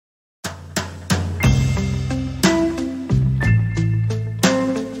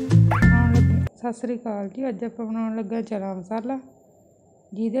सत श्री अकाल जी। अज आप बनाने लगे चना मसाला,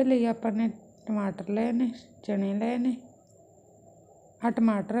 जिहदे लई आपने टमाटर लए ने, चने लए ने। आ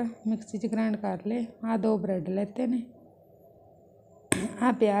टमाटर मिक्सी च ग्राइंड कर ले। आ 2 ब्रेड लेते ने।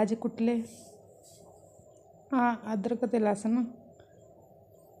 आ प्याज कुट ले। आ अदरक ते लहसुन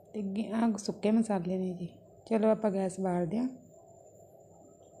ते आ सुक्के मसाले ने जी। चलो आप गैस बाल दें,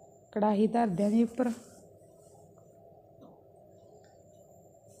 कड़ाही धर दें जी उपर।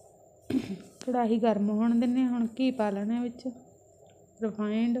 कड़ाही गर्म होने देने। हुण घी पा लेना विच,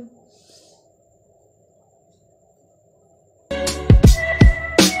 रिफाइंड,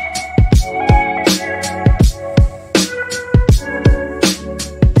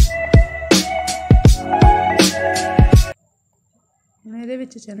 ਇਹਦੇ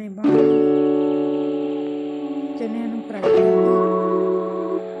ਵਿੱਚ चने पाने। चनिਆਂ ਨੂੰ फ्राई कर दो।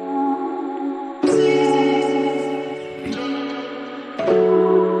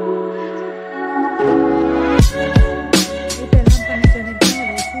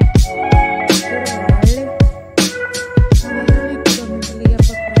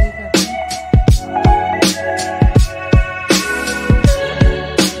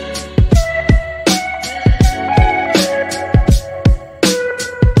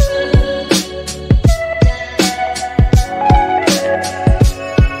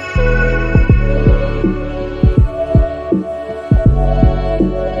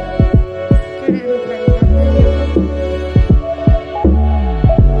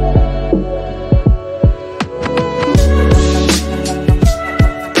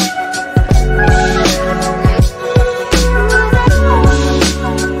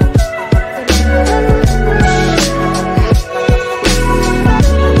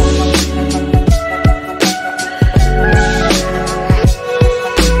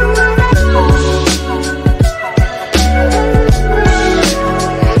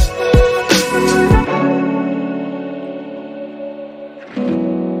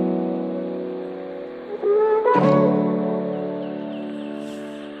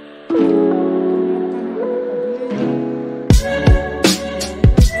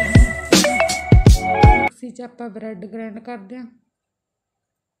 ਆਪਾਂ ब्रेड ग्राइंड करते हैं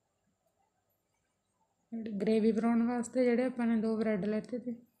ग्रेवी बनाने वास्ते। ਜਿਹੜੇ ਆਪਾਂ ਨੇ 2 ब्रेड लेते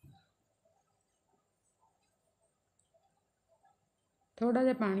थे। थोड़ा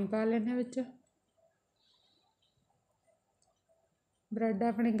जिहा पानी पा लेने विच। ब्रेड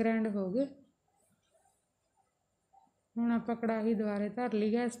अपने ग्राइंड हो गए। हुण आपां कड़ाही दुबारे धर ली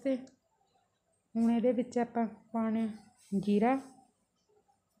गैस ते। हुण इहदे विच आपां पाने जीरा,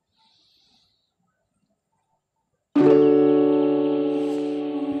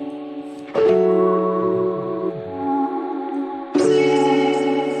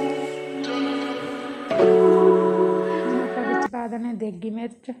 पा देने देगी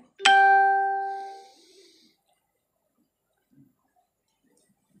मिर्च,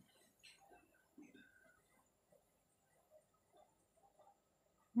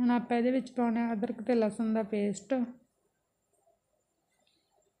 हुण आपां इहदे विच पाउणे अदरक ते लहसुन दा पेस्ट,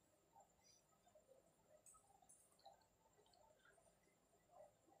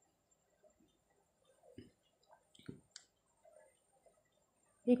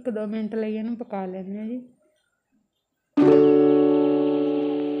 एक 2 मिनट लई इहनूं पका लैंदे जी।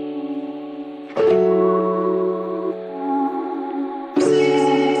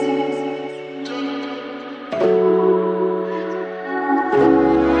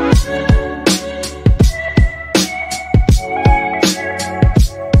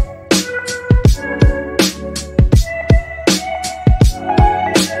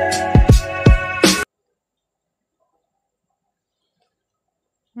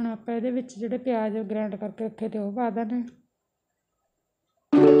 ਹੁਣ ਆਪਾਂ ਇਹਦੇ ਵਿੱਚ ਜਿਹੜੇ ਪਿਆਜ਼ ਗ੍ਰਾਈਂਡ ਕਰਕੇ ਰੱਖੇ ਤੇ ਉਹ ਪਾ ਦੇਣੇ।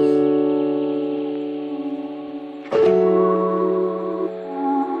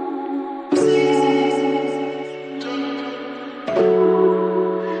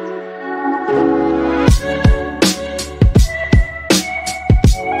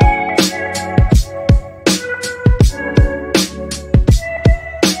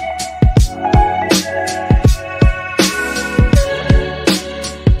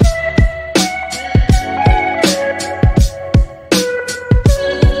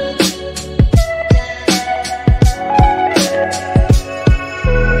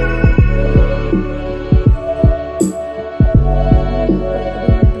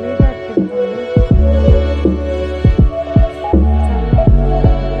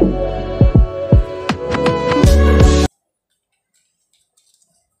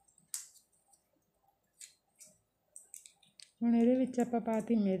 ਹੁਣ ਇਹਦੇ ਵਿੱਚ ਆਪਾਂ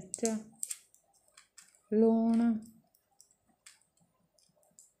ਪਾਤੀ ਮਿਰਚ, लूण,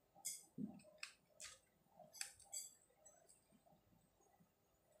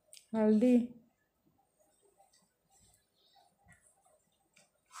 हल्दी,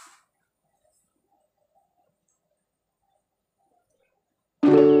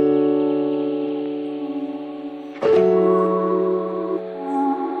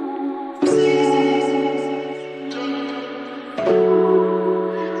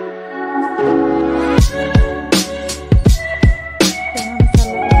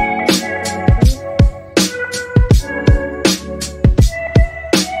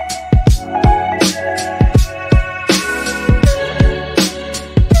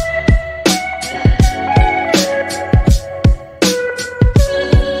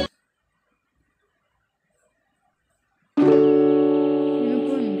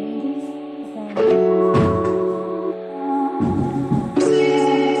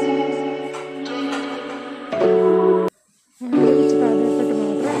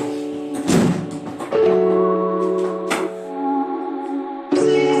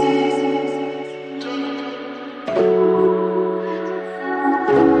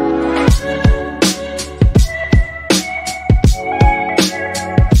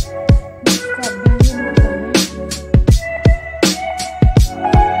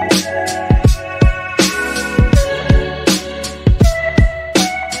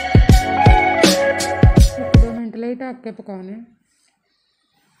 ढक के पकाने।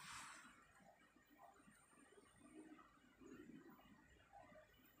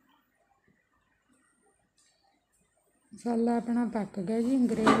 मसाला अपना पक गया जी,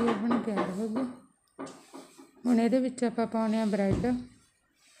 ग्रेवी अपनी तैयार हो गई। हुण इहदे विच आपां पाउने आ ब्रैड,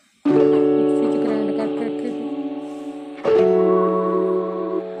 मिक्सी च ग्राइंड करके रखे थे।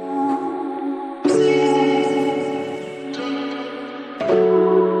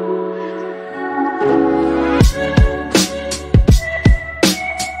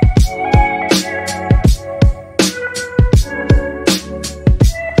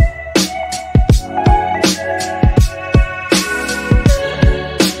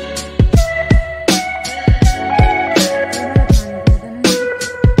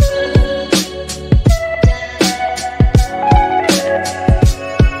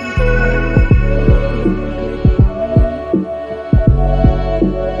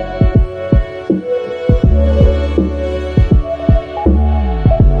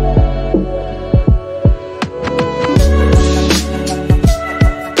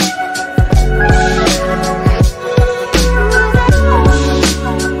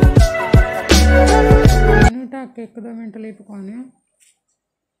 ढक के 1-2 मिनट लिए पकाने।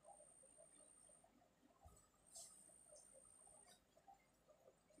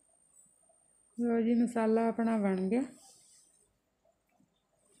 लो जी, मसाला अपना बन गया।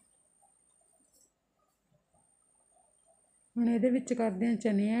 हुण इहदे विच करदे हां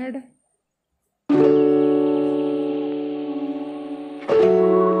चने ऐड।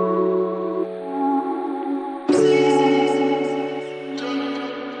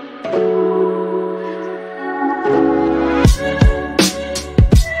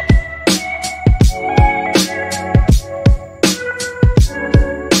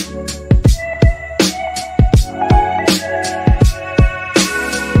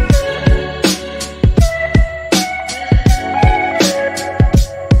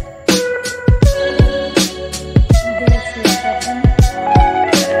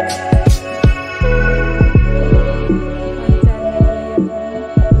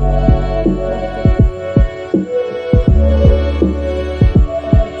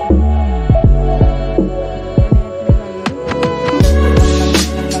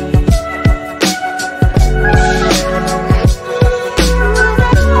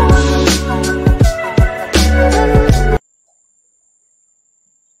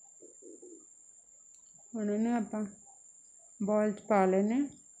 ਹੁਣ ਇਹਨੂੰ ਆਪਾਂ ਬੋਲ 'ਚ ਪਾ ਲੈਨੇ।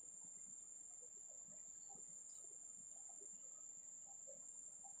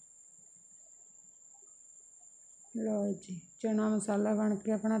 ਲਓ ਜੀ, ਚਨਾ ਮਸਾਲਾ ਬਣ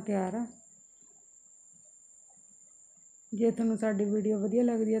ਕੇ ਆਪਣਾ ਤਿਆਰ ਆ। ਜੇ ਤੁਹਾਨੂੰ ਸਾਡੀ ਵੀਡੀਓ ਵਧੀਆ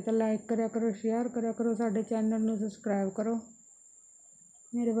ਲੱਗਦੀ ਹੈ ਤਾਂ ਲਾਈਕ ਕਰਿਆ ਕਰੋ, ਸ਼ੇਅਰ ਕਰਿਆ ਕਰੋ, ਸਾਡੇ ਚੈਨਲ ਨੂੰ ਸਬਸਕ੍ਰਾਈਬ ਕਰੋ।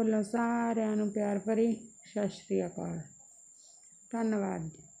 ਮੇਰੇ ਵੱਲੋਂ ਸਾਰਿਆਂ ਨੂੰ ਪਿਆਰ ਭਰੀ ਸਤਿ ਸ਼੍ਰੀ ਅਕਾਲ। ਧੰਨਵਾਦ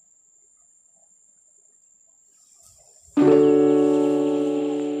ਜੀ।